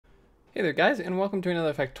Hey there guys, and welcome to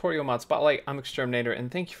another Factorio Mod Spotlight. I'm Exterminator,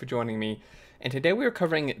 and thank you for joining me. And today we are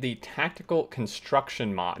covering the Tactical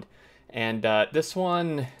Construction mod. And this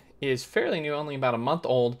one is fairly new, only about a month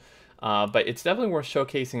old, but it's definitely worth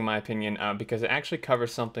showcasing in my opinion, because it actually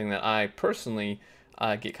covers something that I personally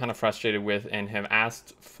get kind of frustrated with and have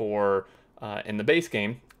asked for in the base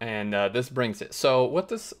game, and this brings it. So what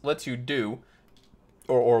this lets you do,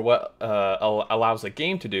 or what allows the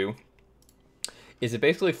game to do, is it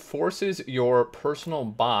basically forces your personal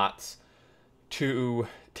bots to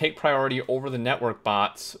take priority over the network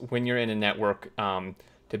bots when you're in a network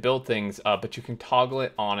to build things, but you can toggle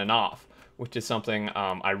it on and off, which is something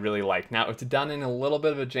I really like. Now, it's done in a little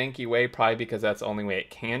bit of a janky way, probably because that's the only way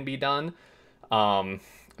it can be done.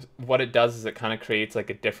 What it does is it kind of creates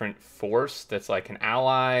like a different force that's like an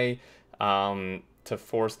ally to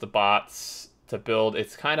force the bots to build.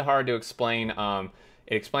 It's kind of hard to explain.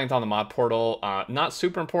 It explains on the mod portal. Not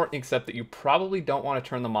super important, except that you probably don't want to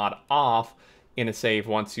turn the mod off in a save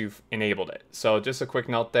once you've enabled it. So just a quick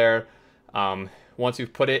note there. Once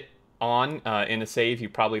you've put it on in a save, you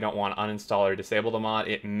probably don't want to uninstall or disable the mod.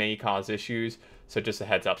 It may cause issues, so just a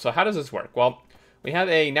heads up. So how does this work? Well, we have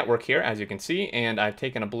a network here, as you can see, and I've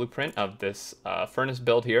taken a blueprint of this furnace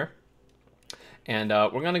build here. And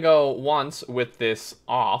we're going to go once with this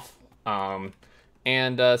off.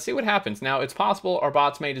 And see what happens. Now, it's possible our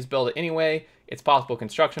bots may just build it anyway. It's possible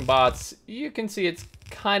construction bots. You can see it's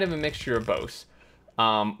kind of a mixture of both,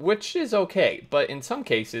 which is okay. But in some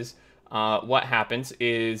cases, what happens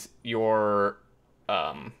is your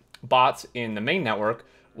bots in the main network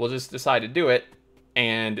will just decide to do it,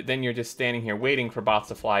 and then you're just standing here waiting for bots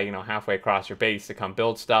to fly, halfway across your base to come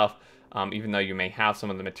build stuff, even though you may have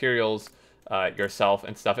some of the materials yourself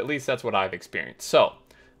and stuff. At least that's what I've experienced. So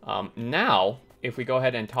now, if we go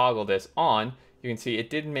ahead and toggle this on, you can see it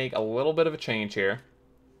did make a little bit of a change here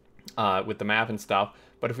with the map and stuff.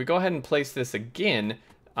 But if we go ahead and place this again,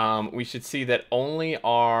 we should see that only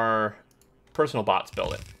our personal bots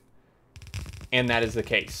build it. And that is the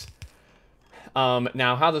case.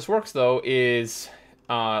 Now, how this works, though, is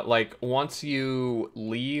like once you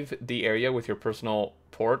leave the area with your personal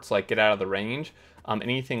ports, like get out of the range,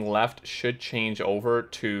 anything left should change over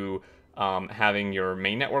to having your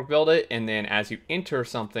main network build it, and then as you enter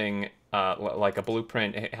something like a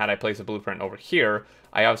blueprint, had I place a blueprint over here,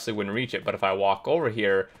 I obviously wouldn't reach it, but if I walk over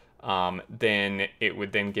here, then it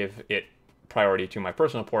would then give it priority to my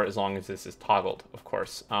personal port as long as this is toggled, of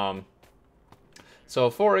course.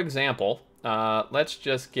 So for example, let's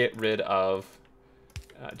just get rid of,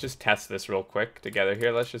 just test this real quick together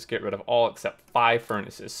here. Let's just get rid of all except 5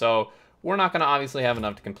 furnaces. So we're not going to obviously have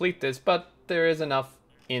enough to complete this, but there is enough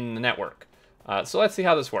in the network. So let's see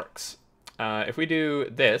how this works. If we do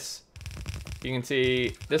this, you can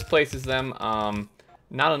see this places them.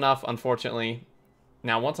 Not enough, unfortunately.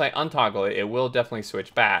 Now, once I untoggle it, it will definitely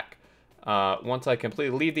switch back. Once I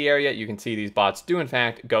completely leave the area, you can see these bots do, in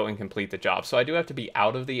fact, go and complete the job. So I do have to be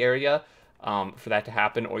out of the area for that to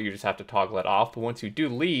happen, or you just have to toggle it off. But once you do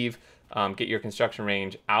leave, get your construction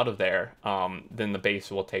range out of there, then the base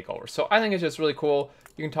will take over. So I think it's just really cool.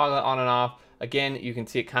 You can toggle it on and off. Again, you can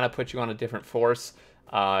see it kind of puts you on a different force.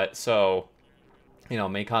 So,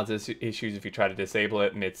 may cause issues if you try to disable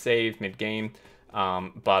it mid-save, mid-game.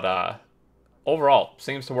 But overall,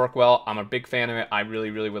 seems to work well. I'm a big fan of it. I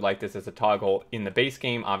really, really would like this as a toggle in the base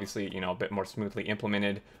game. Obviously, a bit more smoothly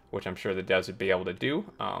implemented, which I'm sure the devs would be able to do.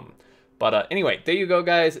 But anyway, there you go,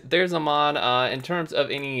 guys. There's a mod. In terms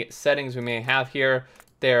of any settings we may have here,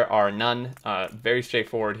 there are none. Very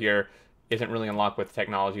straightforward here. Isn't really unlocked with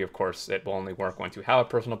technology. Of course, it will only work once you have a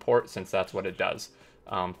personal port, since that's what it does.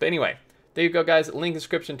 But anyway, there you go, guys. Link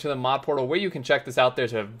description to the mod portal where you can check this out.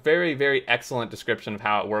 There's a very, very excellent description of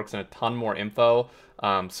how it works and a ton more info.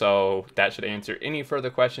 So that should answer any further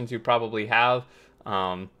questions you probably have.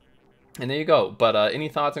 And there you go. But any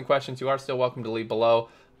thoughts and questions, you are still welcome to leave below,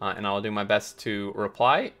 and I'll do my best to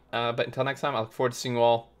reply. But until next time, I look forward to seeing you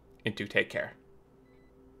all, and do take care.